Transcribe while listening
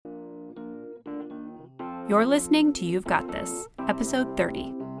You're listening to You've Got This, episode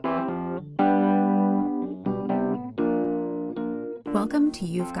 30. Welcome to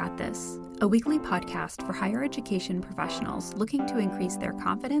You've Got This, a weekly podcast for higher education professionals looking to increase their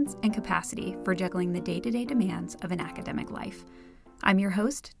confidence and capacity for juggling the day-to-day demands of an academic life. I'm your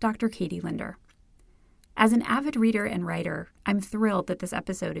host, Dr. Katie Linder. As an avid reader and writer, I'm thrilled that this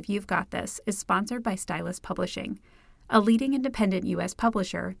episode of You've Got This is sponsored by Stylus Publishing, a leading independent U.S.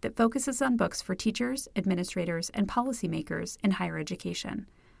 publisher that focuses on books for teachers, administrators, and policymakers in higher education.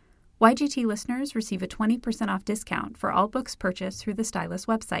 YGT listeners receive a 20% off discount for all books purchased through the Stylus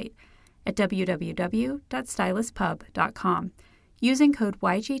website at www.styluspub.com using code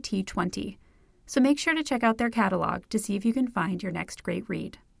YGT20. So make sure to check out their catalog to see if you can find your next great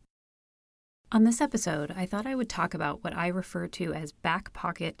read. On this episode, I thought I would talk about what I refer to as back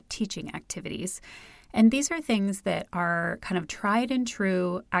pocket teaching activities. And these are things that are kind of tried and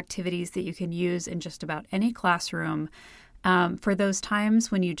true activities that you can use in just about any classroom for those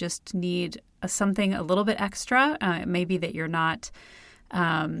times when you just need something a little bit extra. Maybe that you're not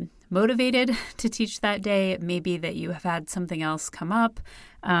motivated to teach that day. It may be that you have had something else come up,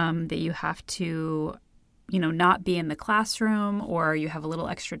 that you have to not be in the classroom, or you have a little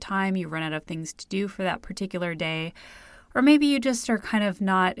extra time, you run out of things to do for that particular day. Or maybe you just are kind of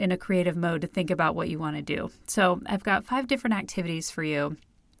not in a creative mode to think about what you want to do. So I've got 5 different activities for you.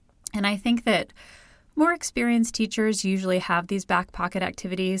 And I think that more experienced teachers usually have these back pocket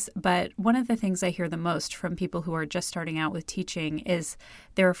activities, but one of the things I hear the most from people who are just starting out with teaching is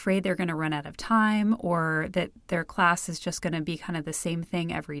they're afraid they're going to run out of time, or that their class is just going to be kind of the same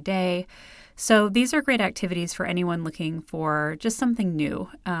thing every day. So these are great activities for anyone looking for just something new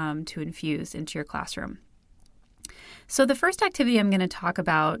to infuse into your classroom. So the first activity I'm going to talk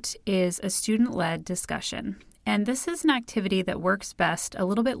about is a student-led discussion. And this is an activity that works best a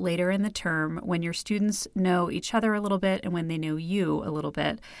little bit later in the term when your students know each other a little bit and when they know you a little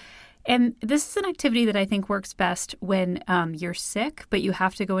bit. And this is an activity that I think works best when you're sick, but you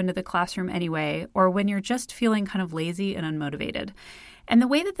have to go into the classroom anyway, or when you're just feeling kind of lazy and unmotivated. And the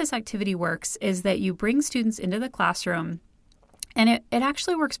way that this activity works is that you bring students into the classroom. And it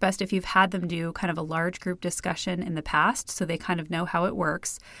actually works best if you've had them do kind of a large group discussion in the past, so they kind of know how it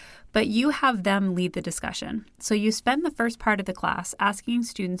works. But you have them lead the discussion. So you spend the first part of the class asking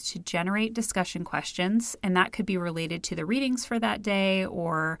students to generate discussion questions, and that could be related to the readings for that day,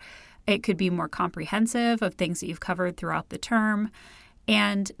 or it could be more comprehensive of things that you've covered throughout the term.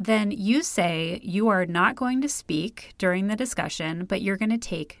 And then you say you are not going to speak during the discussion, but you're going to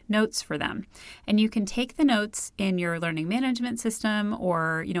take notes for them. And you can take the notes in your learning management system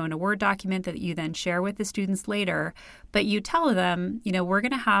or, in a Word document that you then share with the students later. But you tell them, we're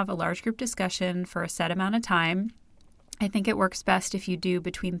going to have a large group discussion for a set amount of time. I think it works best if you do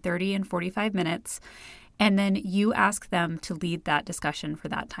between 30 and 45 minutes. And then you ask them to lead that discussion for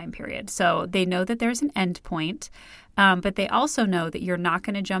that time period. So they know that there's an end point, but they also know that you're not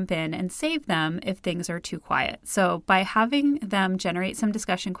going to jump in and save them if things are too quiet. So by having them generate some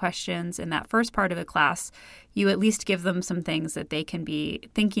discussion questions in that first part of the class, you at least give them some things that they can be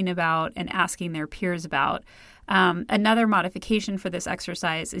thinking about and asking their peers about. Another modification for this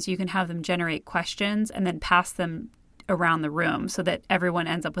exercise is you can have them generate questions and then pass them around the room so that everyone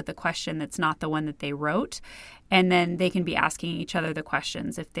ends up with a question that's not the one that they wrote. And then they can be asking each other the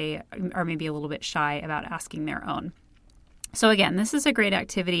questions if they are maybe a little bit shy about asking their own. So again, this is a great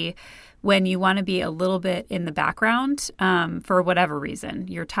activity when you want to be a little bit in the background for whatever reason.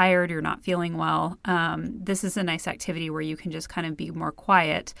 You're tired, you're not feeling well. This is a nice activity where you can just kind of be more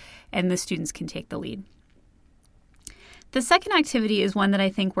quiet and the students can take the lead. The second activity is one that I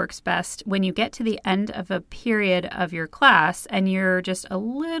think works best when you get to the end of a period of your class and you're just a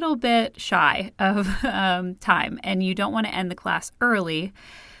little bit shy of time and you don't want to end the class early.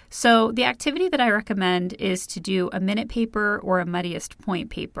 So the activity that I recommend is to do a minute paper or a muddiest point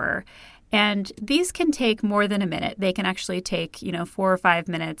paper. And these can take more than a minute. They can actually take, 4 or 5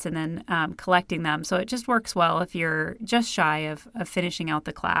 minutes and then collecting them. So it just works well if you're just shy of finishing out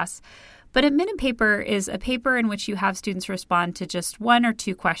the class. But a minute paper is a paper in which you have students respond to just 1 or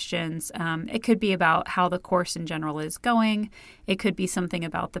 2 questions. It could be about how the course in general is going. It could be something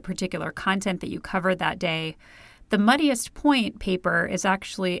about the particular content that you covered that day. The muddiest point paper is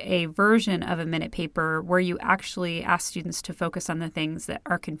actually a version of a minute paper where you actually ask students to focus on the things that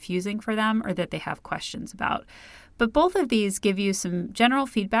are confusing for them or that they have questions about. But both of these give you some general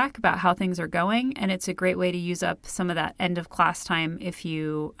feedback about how things are going, and it's a great way to use up some of that end of class time if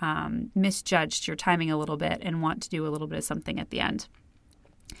you misjudged your timing a little bit and want to do a little bit of something at the end.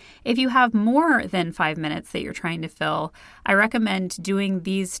 If you have more than 5 minutes that you're trying to fill, I recommend doing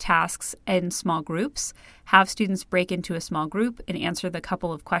these tasks in small groups. Have students break into a small group and answer the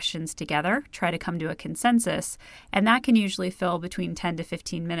couple of questions together, try to come to a consensus, and that can usually fill between 10 to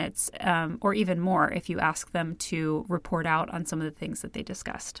 15 minutes or even more if you ask them to report out on some of the things that they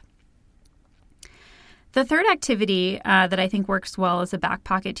discussed. The third activity that I think works well as a back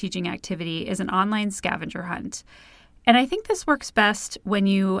pocket teaching activity is an online scavenger hunt. And I think this works best when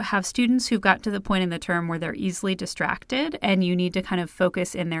you have students who've got to the point in the term where they're easily distracted and you need to kind of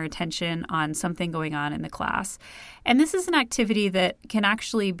focus in their attention on something going on in the class. And this is an activity that can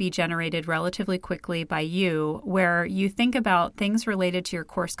actually be generated relatively quickly by you, where you think about things related to your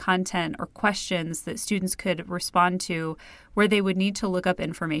course content or questions that students could respond to where they would need to look up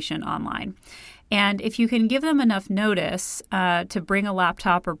information online. And if you can give them enough notice to bring a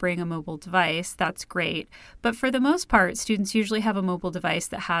laptop or bring a mobile device, that's great. But for the most part, students usually have a mobile device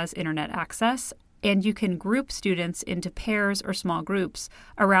that has internet access, and you can group students into pairs or small groups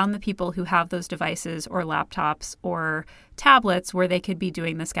around the people who have those devices or laptops or tablets where they could be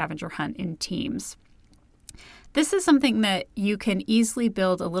doing the scavenger hunt in teams. This is something that you can easily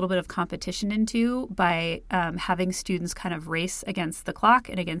build a little bit of competition into by having students kind of race against the clock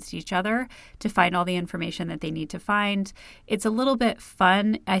and against each other to find all the information that they need to find. It's a little bit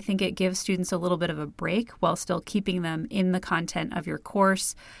fun. I think it gives students a little bit of a break while still keeping them in the content of your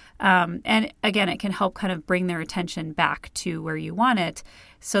course. And again, it can help kind of bring their attention back to where you want it.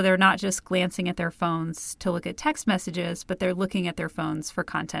 So they're not just glancing at their phones to look at text messages, but they're looking at their phones for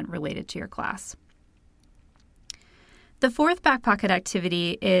content related to your class. The fourth back pocket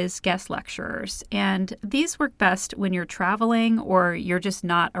activity is guest lecturers, and these work best when you're traveling or you're just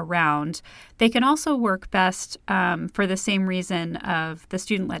not around. They can also work best for the same reason of the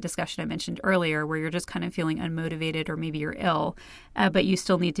student-led discussion I mentioned earlier, where you're just kind of feeling unmotivated or maybe you're ill, but you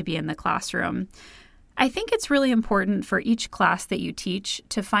still need to be in the classroom. I think it's really important for each class that you teach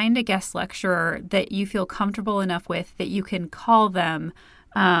to find a guest lecturer that you feel comfortable enough with that you can call them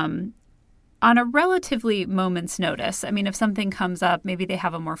on a relatively moment's notice. I mean, if something comes up, maybe they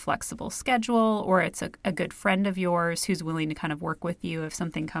have a more flexible schedule or it's a good friend of yours who's willing to kind of work with you if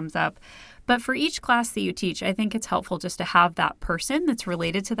something comes up. But for each class that you teach, I think it's helpful just to have that person that's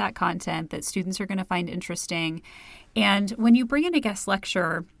related to that content that students are going to find interesting. And when you bring in a guest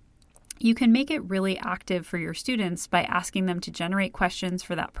lecturer, you can make it really active for your students by asking them to generate questions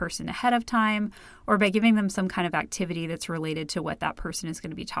for that person ahead of time or by giving them some kind of activity that's related to what that person is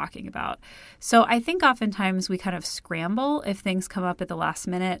going to be talking about. So I think oftentimes we kind of scramble if things come up at the last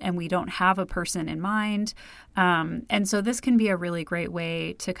minute and we don't have a person in mind. And so this can be a really great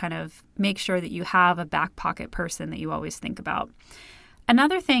way to kind of make sure that you have a back pocket person that you always think about.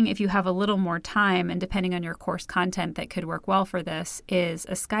 Another thing, if you have a little more time and depending on your course content that could work well for this, is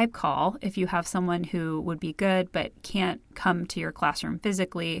a Skype call if you have someone who would be good but can't come to your classroom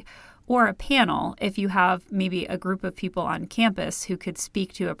physically, or a panel if you have maybe a group of people on campus who could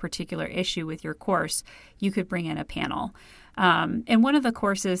speak to a particular issue with your course, you could bring in a panel. In one of the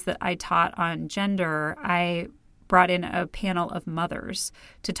courses that I taught on gender, I brought in a panel of mothers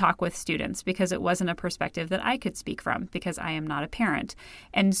to talk with students because it wasn't a perspective that I could speak from because I am not a parent.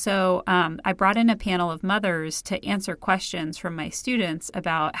 And so I brought in a panel of mothers to answer questions from my students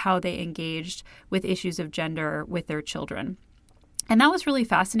about how they engaged with issues of gender with their children. And that was really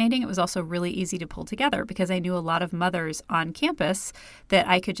fascinating. It was also really easy to pull together because I knew a lot of mothers on campus that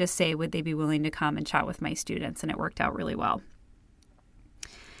I could just say, would they be willing to come and chat with my students? And it worked out really well.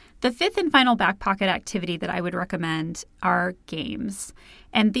 The fifth and final back pocket activity that I would recommend are games.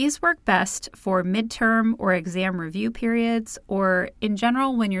 And these work best for midterm or exam review periods or in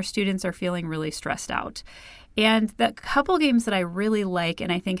general when your students are feeling really stressed out. And the couple games that I really like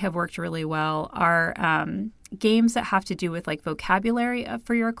and I think have worked really well are games that have to do with like vocabulary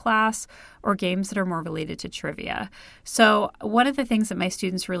for your class or games that are more related to trivia. So one of the things that my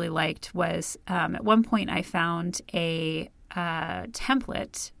students really liked was at one point I found a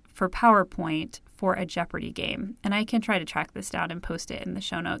template for PowerPoint for a Jeopardy game. And I can try to track this down and post it in the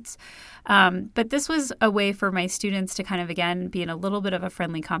show notes. But this was a way for my students to kind of, again, be in a little bit of a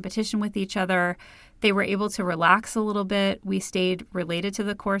friendly competition with each other. They were able to relax a little bit. We stayed related to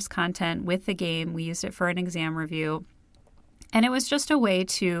the course content with the game. We used it for an exam review. And it was just a way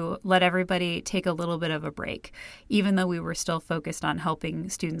to let everybody take a little bit of a break, even though we were still focused on helping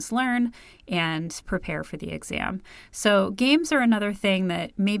students learn and prepare for the exam. So games are another thing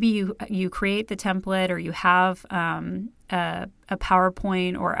that maybe you create the template or you have a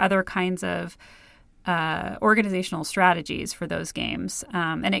PowerPoint or other kinds of organizational strategies for those games.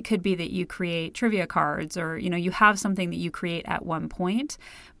 And it could be that you create trivia cards or, you have something that you create at one point,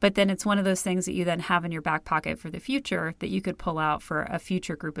 but then it's one of those things that you then have in your back pocket for the future that you could pull out for a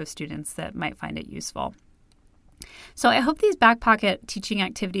future group of students that might find it useful. So I hope these back pocket teaching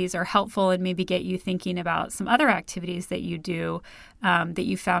activities are helpful and maybe get you thinking about some other activities that you do that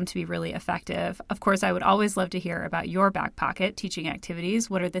you found to be really effective. Of course, I would always love to hear about your back pocket teaching activities.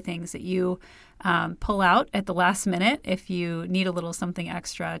 What are the things that you pull out at the last minute if you need a little something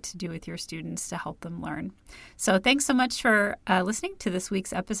extra to do with your students to help them learn? So thanks so much for listening to this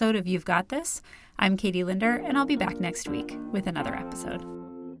week's episode of You've Got This. I'm Katie Linder, and I'll be back next week with another episode.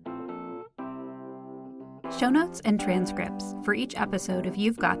 Show notes and transcripts for each episode of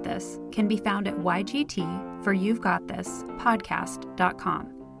You've Got This can be found at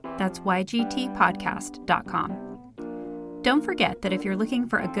ygtforyou'vegotthispodcast.com. That's ygtpodcast.com. Don't forget that if you're looking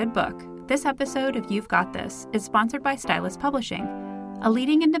for a good book, this episode of You've Got This is sponsored by Stylus Publishing, a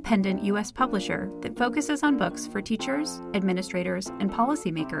leading independent U.S. publisher that focuses on books for teachers, administrators, and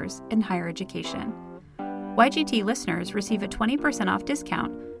policymakers in higher education. YGT listeners receive a 20% off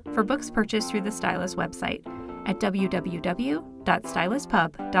discount for books purchased through the Stylus website at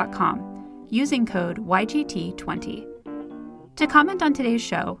www.styluspub.com using code YGT20. To comment on today's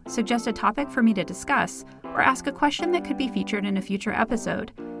show, suggest a topic for me to discuss, or ask a question that could be featured in a future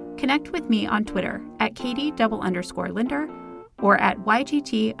episode, connect with me on Twitter at Katie_Linder or at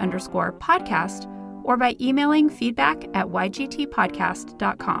YGT_podcast or by emailing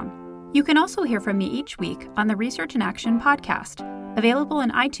feedback@ygtpodcast.com. You can also hear from me each week on the Research in Action podcast, available in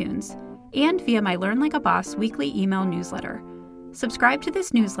iTunes, and via my Learn Like a Boss weekly email newsletter. Subscribe to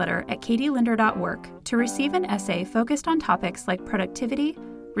this newsletter at katielinder.work to receive an essay focused on topics like productivity,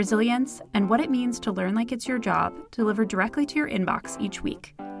 resilience, and what it means to learn like it's your job, delivered directly to your inbox each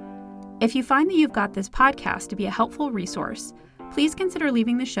week. If you find that You've Got This podcast to be a helpful resource, please consider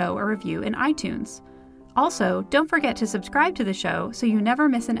leaving the show a review in iTunes. Also, don't forget to subscribe to the show so you never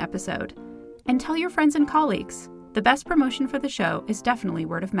miss an episode. And tell your friends and colleagues. The best promotion for the show is definitely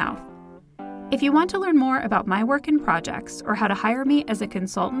word of mouth. If you want to learn more about my work and projects or how to hire me as a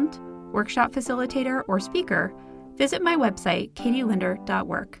consultant, workshop facilitator, or speaker, visit my website,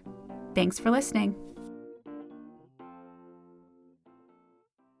 katielinder.work. Thanks for listening.